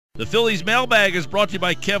The Phillies Mailbag is brought to you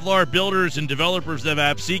by Kevlar Builders and Developers of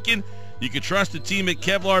Absecon. You can trust the team at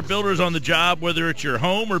Kevlar Builders on the job, whether it's your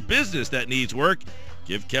home or business that needs work.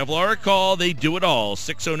 Give Kevlar a call. They do it all.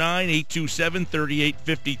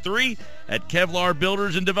 609-827-3853 at Kevlar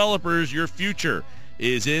Builders and Developers. Your future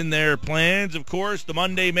is in their plans. Of course, the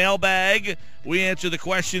Monday Mailbag. We answer the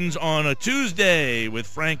questions on a Tuesday with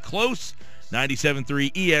Frank Klose,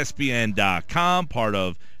 97.3 ESPN.com, part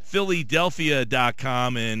of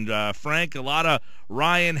Philadelphia.com. And Frank, a lot of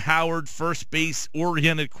Ryan Howard first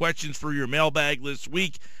base-oriented questions for your mailbag this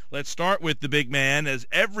week. Let's start with the big man, as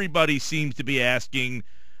everybody seems to be asking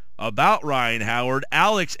about Ryan Howard.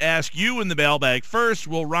 Alex asked you in the mailbag first,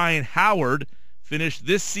 will Ryan Howard finish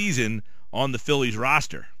this season on the Phillies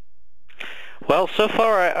roster? Well, so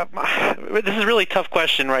far, this is a really tough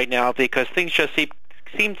question right now because things just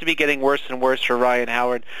seem to be getting worse and worse for Ryan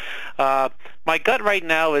Howard. My gut right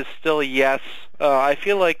now is still yes. I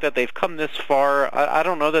feel like that they've come this far. I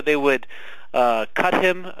don't know that they would cut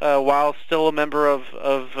him while still a member of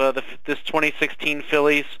this 2016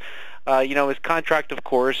 Phillies. His contract, of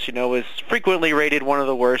course, is frequently rated one of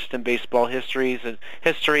the worst in baseball history, and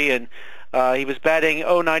he was batting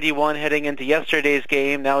 .091 heading into yesterday's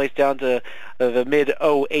game. Now he's down to the mid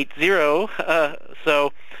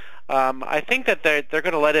 .080. I think that they're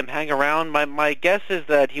going to let him hang around. My guess is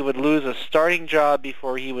that he would lose a starting job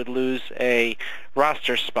before he would lose a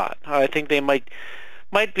roster spot. I think they might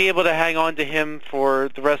be able to hang on to him for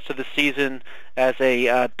the rest of the season as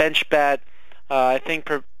a bench bat. I think,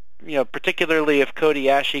 particularly if Cody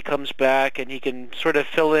Ashley comes back and he can sort of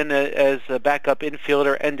fill in as a backup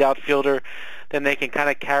infielder and outfielder, then they can kind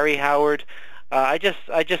of carry Howard. I just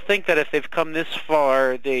think that if they've come this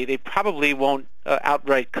far, they probably won't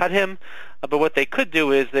outright cut him. But what they could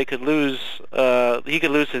do is he could lose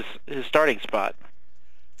his starting spot.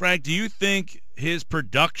 Frank, do you think his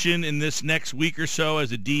production in this next week or so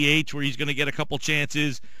as a DH, where he's going to get a couple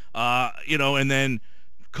chances, and then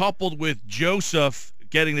coupled with Joseph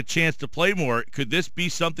getting the chance to play more, could this be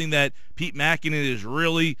something that Pete Mackinnon is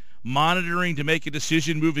really monitoring to make a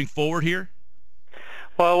decision moving forward here?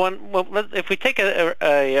 Well, if we take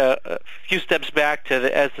a few steps back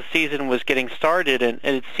to as the season was getting started, and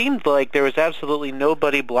it seemed like there was absolutely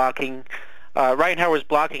nobody blocking. Ryan Howard was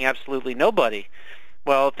blocking absolutely nobody.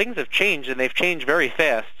 Well, things have changed, and they've changed very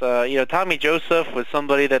fast. Tommy Joseph was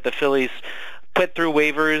somebody that the Phillies put through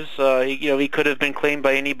waivers. He could have been claimed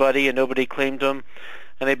by anybody, and nobody claimed him.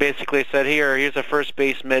 And they basically said, here's a first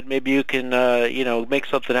baseman. Maybe you can, make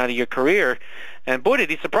something out of your career. And boy, did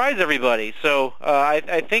he surprise everybody. So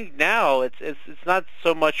I think now it's not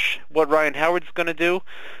so much what Ryan Howard's going to do.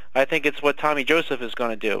 I think it's what Tommy Joseph is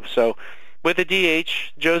going to do. So with the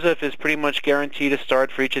DH, Joseph is pretty much guaranteed to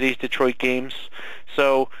start for each of these Detroit games.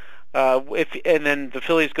 So and then the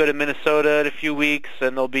Phillies go to Minnesota in a few weeks,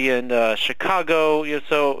 and they'll be in Chicago.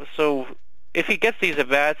 So if he gets these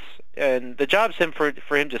at-bats, and the job's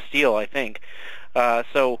for him to steal, I think.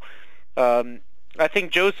 I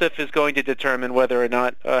think Joseph is going to determine whether or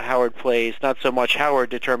not Howard plays, not so much Howard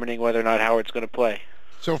determining whether or not Howard's going to play.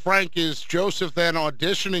 So, Frank, is Joseph then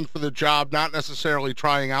auditioning for the job, not necessarily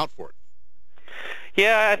trying out for it?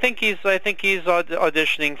 Yeah, I think he's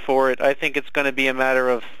auditioning for it. I think it's going to be a matter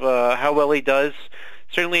of how well he does.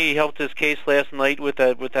 Certainly, he helped his case last night with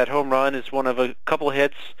that home run. It's one of a couple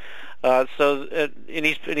hits. And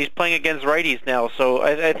he's playing against righties now. So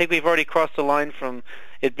I think we've already crossed the line from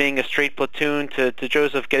it being a straight platoon to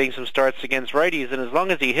Joseph getting some starts against righties. And as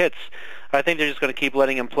long as he hits, I think they're just going to keep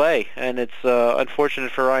letting him play. And it's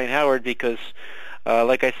unfortunate for Ryan Howard because,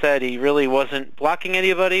 like I said, he really wasn't blocking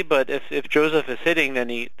anybody. But if Joseph is hitting,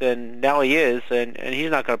 then now he is, and he's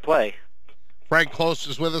not going to play. Frank Klose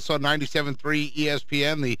is with us on 97.3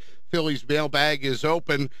 ESPN. The Phillies Mailbag is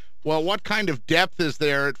open. Well, what kind of depth is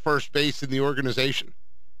there at first base in the organization?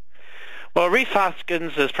 Well, Rhys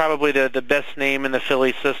Hoskins is probably the best name in the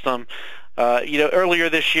Phillies system. Earlier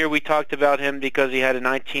this year we talked about him because he had a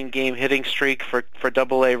 19-game hitting streak for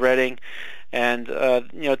Double-A Reading. And,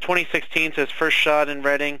 2016 is his first shot in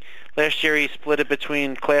Reading. Last year he split it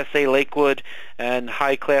between Class A Lakewood and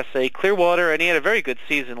High Class A Clearwater, and he had a very good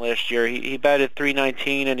season last year. He batted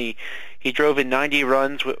 .319, and he drove in 90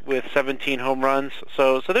 runs with 17 home runs.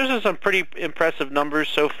 So there's some pretty impressive numbers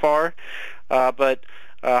so far. But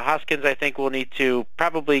Hoskins, I think, will need to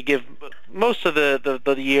probably give most of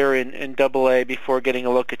the year in Double-A before getting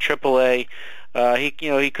a look at Triple-A.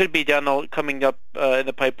 He could be coming up in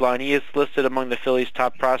the pipeline. He is listed among the Phillies'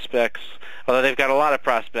 top prospects, although they've got a lot of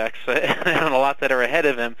prospects and a lot that are ahead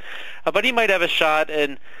of him. But he might have a shot,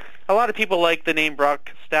 and a lot of people like the name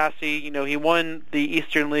Brock Stassi. You know, he won the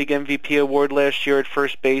Eastern League MVP award last year at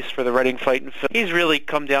first base for the Reading Fightin' Phillies. He's really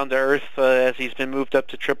come down to earth as he's been moved up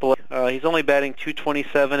to AAA. He's only batting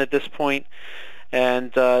 .227 at this point.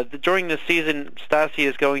 And during this season, Stassi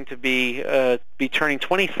is going to be turning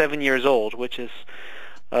 27 years old, which is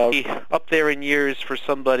up there in years for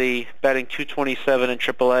somebody batting .227 in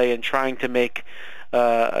AAA and trying to make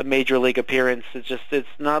a major league appearance. It's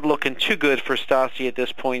not looking too good for Stassi at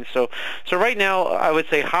this point. So right now, I would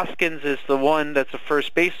say Hoskins is the one that's a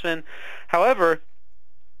first baseman. However,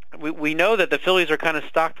 we know that the Phillies are kind of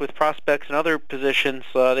stocked with prospects in other positions.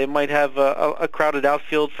 They might have a crowded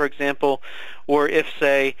outfield, for example, or if,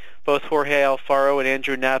 say, both Jorge Alfaro and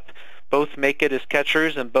Andrew Knapp both make it as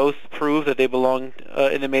catchers and both prove that they belong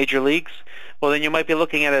in the major leagues, well, then you might be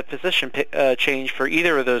looking at a position change for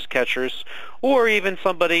either of those catchers, or even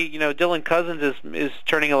somebody, you know, Dylan Cousins is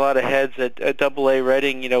turning a lot of heads at Double-A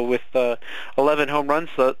Reading, you know, with 11 home runs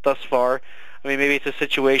thus far. I mean, maybe it's a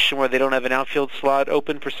situation where they don't have an outfield slot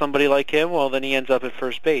open for somebody like him. Well, then he ends up at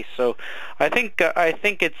first base. So, I think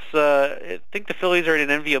the Phillies are in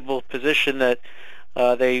an enviable position that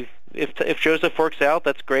if Joseph works out,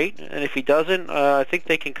 that's great, and if he doesn't, I think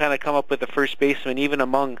they can kind of come up with a first baseman even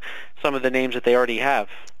among some of the names that they already have.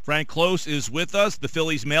 Frank Klose is with us, the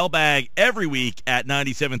Phillies Mailbag, every week at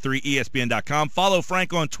 973ESPN.com. Follow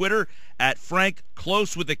Frank on Twitter at Frank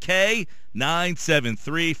Klose with a K,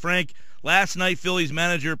 973. Frank, last night, Phillies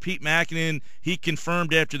manager Pete Mackinnon, he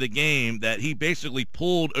confirmed after the game that he basically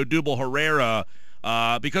pulled Odubel Herrera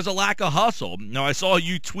because of lack of hustle. Now, I saw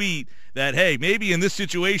you tweet that, hey, maybe in this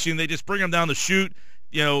situation they just bring him down the chute,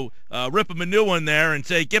 you know, rip him a new one there and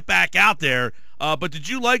say, get back out there. But did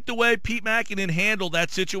you like the way Pete Mackinnon handled that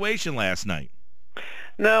situation last night?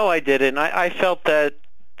 No, I didn't. I felt that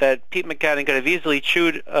Pete Mackinnon could have easily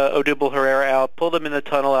chewed Odubel Herrera out, pulled him in the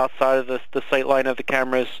tunnel outside of the sight line of the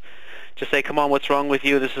cameras, just say, come on, what's wrong with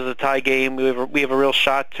you? This is a tie game. We have a real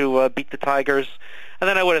shot to beat the Tigers. And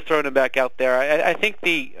then I would have thrown him back out there. I think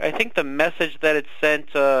the message that it sent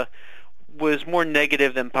was more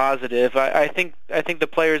negative than positive. I think the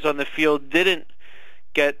players on the field didn't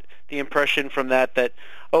get the impression from that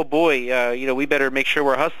oh boy, you know, we better make sure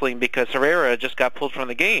we're hustling because Herrera just got pulled from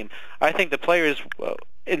the game. I think the players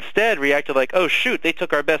instead reacted like, oh shoot, they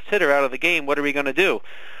took our best hitter out of the game. What are we going to do?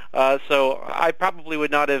 So I probably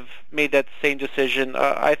would not have made that same decision.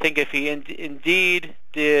 I think if he indeed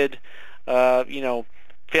did, you know,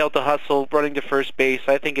 fail to hustle running to first base,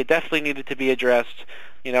 I think it definitely needed to be addressed.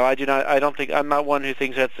 You know, I'm not one who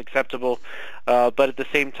thinks that's acceptable. But at the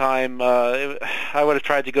same time, I would have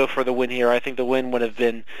tried to go for the win here. I think the win would have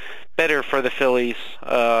been better for the Phillies.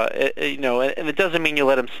 You know, and it doesn't mean you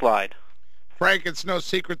let them slide. Frank, it's no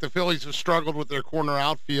secret the Phillies have struggled with their corner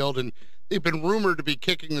outfield, and they've been rumored to be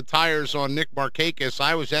kicking the tires on Nick Markakis.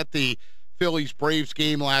 I was at the Phillies-Braves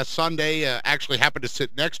game last Sunday. Actually happened to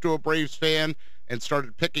sit next to a Braves fan and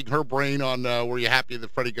started picking her brain on were you happy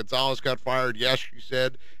that Freddie Gonzalez got fired? Yes, she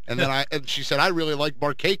said. And then she said, I really like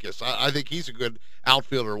Markakis. I think he's a good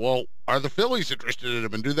outfielder. Well, are the Phillies interested in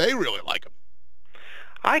him, and do they really like him?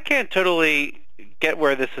 I can't totally get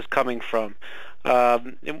where this is coming from.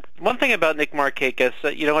 One thing about Nick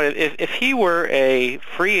Markakis, you know, if he were a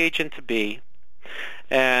free agent to be,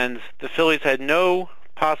 and the Phillies had no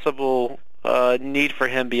possible need for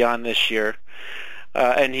him beyond this year,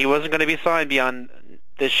 and he wasn't going to be signed beyond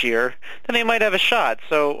this year, then they might have a shot.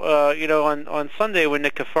 So, you know, on Sunday when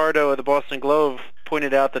Nick Cafardo of the Boston Globe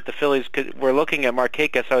pointed out that the Phillies were looking at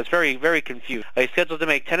Markakis, I was very, very confused. He's scheduled to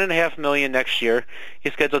make $10.5 million next year.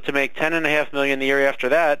 He's scheduled to make $10.5 million the year after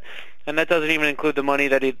that, and that doesn't even include the money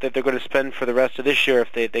that they're going to spend for the rest of this year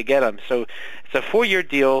if they get him. So it's a 4-year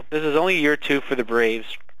deal. This is only year 2 for the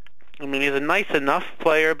Braves. I mean, he's a nice enough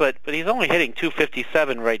player, but he's only hitting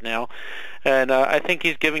 .257 right now, and I think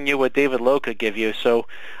he's giving you what David Lowe could give you. So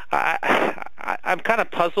I'm kind of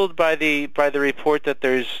puzzled by the report that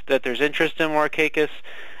there's interest in Markakis,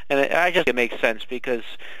 and I just think it makes sense because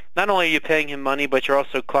not only are you paying him money, but you're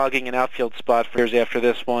also clogging an outfield spot for years after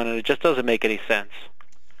this one, and it just doesn't make any sense.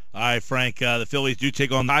 All right, Frank, the Phillies do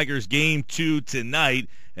take on Tigers game 2 tonight,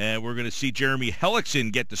 and we're going to see Jeremy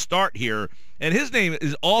Hellickson get the start here. And his name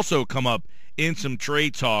has also come up in some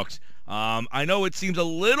trade talks. I know it seems a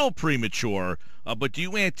little premature, but do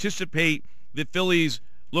you anticipate the Phillies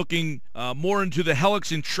looking more into the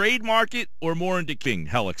Hellickson trade market or more into King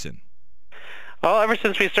Hellickson? Well, ever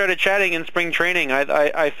since we started chatting in spring training,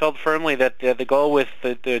 I felt firmly that the goal with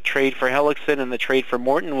the trade for Hellickson and the trade for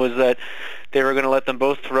Morton was that they were going to let them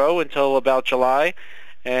both throw until about July,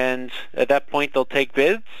 and at that point they'll take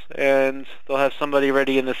bids, and they'll have somebody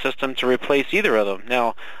ready in the system to replace either of them.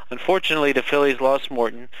 Now, unfortunately, the Phillies lost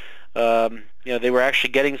Morton. They were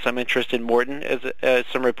actually getting some interest in Morton, as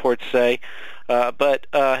some reports say. But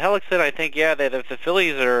Hellickson, I think, the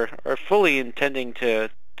Phillies are fully intending to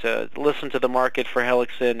listen to the market for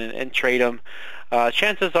Hellickson and trade him.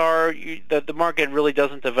 Chances are that the market really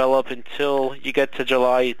doesn't develop until you get to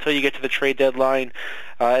July, until you get to the trade deadline,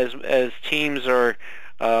 as teams are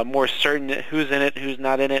more certain who's in it, who's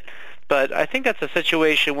not in it. But I think that's a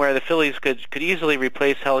situation where the Phillies could easily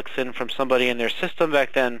replace Hellickson from somebody in their system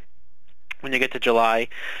back then when you get to July.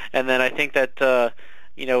 And then I think that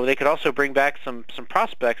they could also bring back some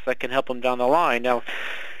prospects that can help them down the line. Now,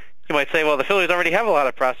 you might say, well, the Phillies already have a lot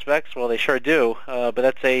of prospects. Well, they sure do, but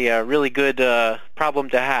that's a really good problem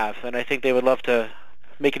to have, and I think they would love to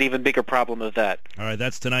make an even bigger problem of that. All right,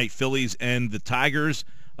 that's tonight, Phillies and the Tigers,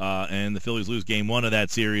 and the Phillies lose game 1 of that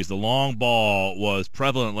series. The long ball was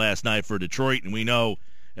prevalent last night for Detroit, and we know,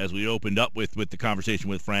 as we opened up with the conversation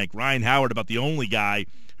with Frank, Ryan Howard about the only guy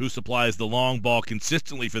who supplies the long ball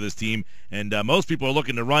consistently for this team, and most people are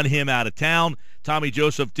looking to run him out of town. Tommy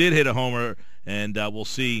Joseph did hit a homer, and we'll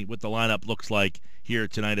see what the lineup looks like here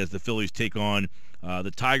tonight as the Phillies take on the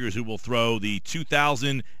Tigers, who will throw the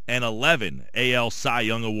 2011 AL Cy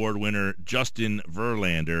Young Award winner Justin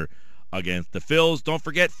Verlander against the Phils. Don't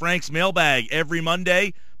forget Frank's Mailbag every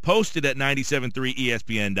Monday, posted at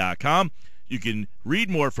 973ESPN.com. You can read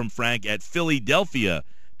more from Frank at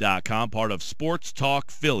Philadelphia.com, part of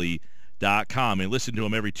SportsTalkPhilly.com, and listen to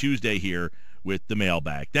him every Tuesday here with the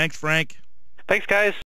Mailbag. Thanks, Frank. Thanks, guys.